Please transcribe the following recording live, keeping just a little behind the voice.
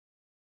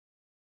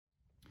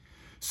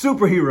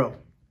Superhero.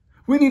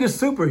 We need a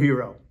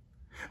superhero.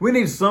 We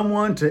need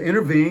someone to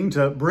intervene,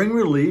 to bring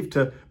relief,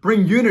 to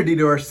bring unity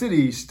to our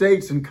cities,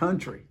 states, and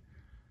country.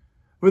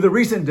 With the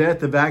recent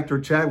death of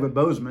actor Chadwick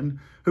Boseman,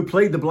 who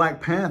played the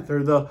Black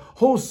Panther, the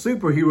whole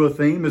superhero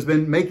theme has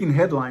been making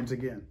headlines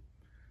again.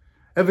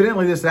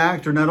 Evidently, this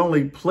actor not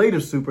only played a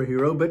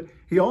superhero, but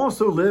he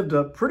also lived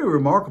a pretty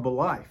remarkable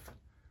life.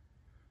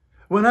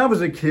 When I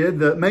was a kid,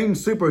 the main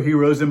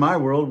superheroes in my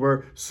world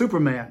were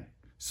Superman,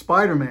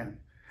 Spider-Man,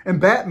 and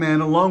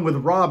Batman, along with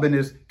Robin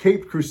as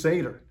Caped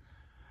Crusader.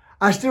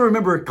 I still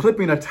remember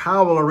clipping a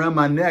towel around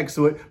my neck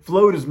so it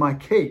flowed as my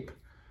cape.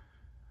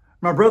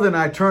 My brother and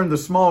I turned the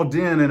small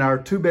den in our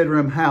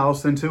 2-bedroom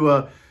house into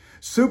a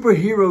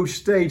superhero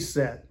stage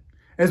set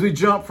as we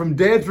jumped from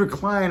Dad's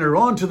recliner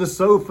onto the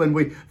sofa and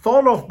we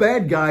fought off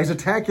bad guys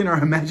attacking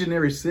our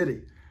imaginary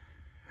city.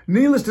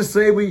 Needless to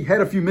say, we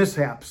had a few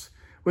mishaps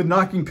with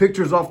knocking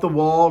pictures off the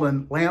wall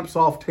and lamps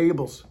off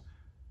tables.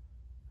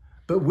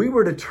 But we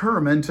were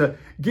determined to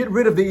get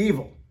rid of the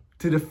evil,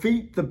 to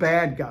defeat the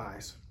bad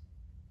guys.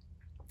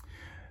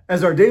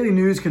 As our daily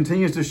news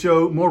continues to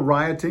show more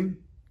rioting,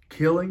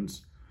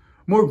 killings,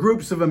 more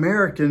groups of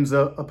Americans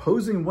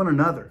opposing one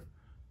another,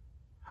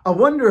 I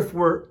wonder if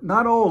we're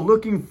not all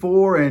looking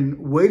for and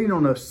waiting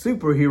on a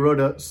superhero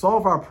to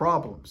solve our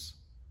problems.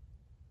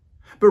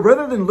 But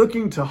rather than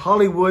looking to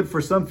Hollywood for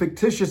some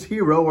fictitious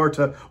hero or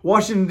to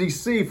Washington,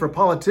 D.C. for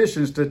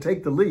politicians to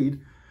take the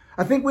lead,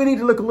 I think we need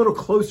to look a little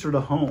closer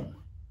to home.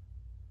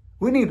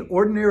 We need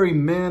ordinary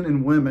men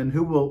and women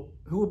who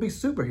will be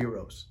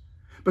superheroes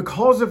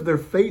because of their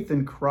faith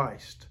in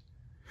Christ.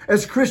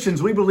 As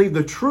Christians, we believe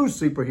the true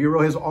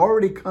superhero has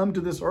already come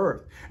to this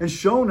earth and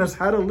shown us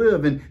how to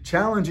live in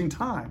challenging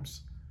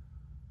times.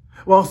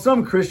 While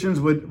some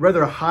Christians would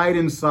rather hide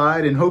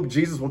inside and hope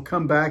Jesus will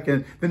come back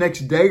in the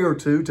next day or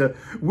two to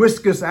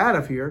whisk us out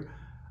of here,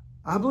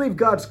 I believe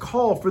God's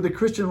call for the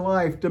Christian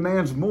life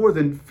demands more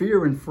than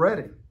fear and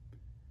fretting.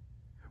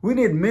 We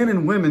need men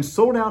and women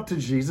sold out to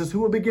Jesus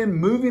who will begin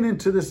moving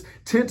into this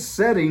tense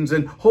settings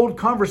and hold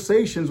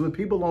conversations with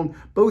people on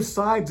both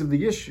sides of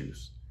the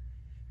issues.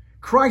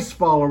 Christ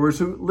followers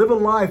who live a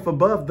life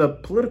above the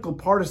political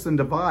partisan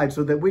divide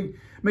so that we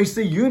may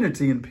see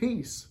unity and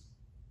peace.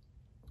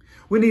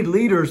 We need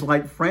leaders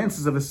like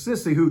Francis of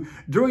Assisi who,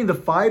 during the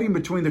fighting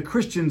between the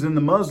Christians and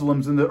the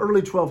Muslims in the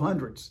early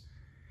 1200s,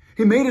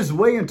 he made his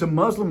way into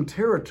Muslim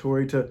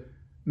territory to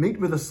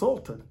meet with the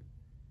Sultan.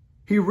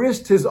 He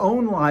risked his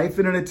own life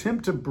in an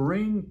attempt to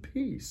bring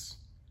peace.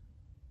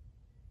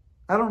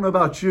 I don't know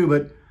about you,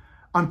 but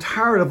I'm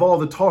tired of all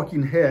the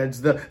talking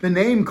heads, the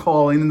name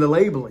calling and the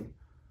labeling.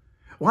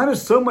 Why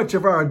does so much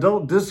of our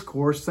adult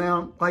discourse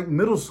sound like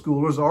middle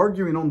schoolers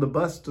arguing on the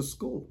bus to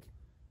school?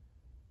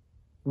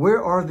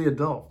 Where are the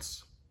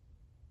adults?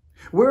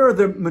 Where are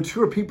the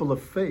mature people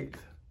of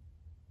faith?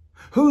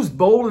 Who's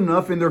bold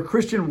enough in their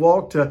Christian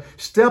walk to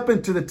step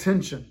into the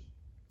tension,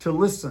 to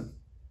listen,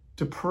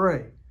 to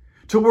pray,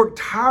 to work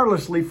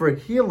tirelessly for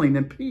healing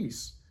and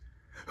peace?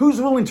 Who's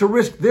willing to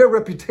risk their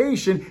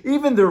reputation,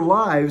 even their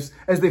lives,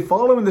 as they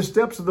follow in the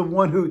steps of the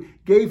one who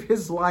gave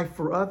his life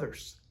for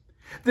others?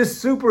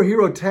 This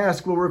superhero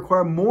task will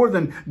require more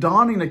than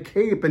donning a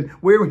cape and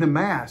wearing a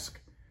mask.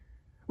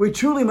 We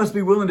truly must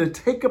be willing to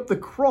take up the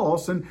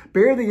cross and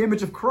bear the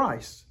image of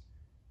Christ.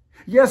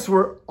 Yes,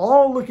 we're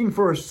all looking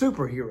for a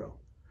superhero,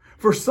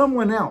 for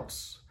someone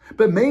else,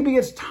 but maybe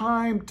it's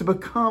time to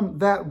become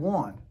that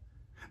one,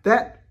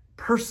 that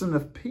person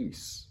of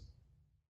peace.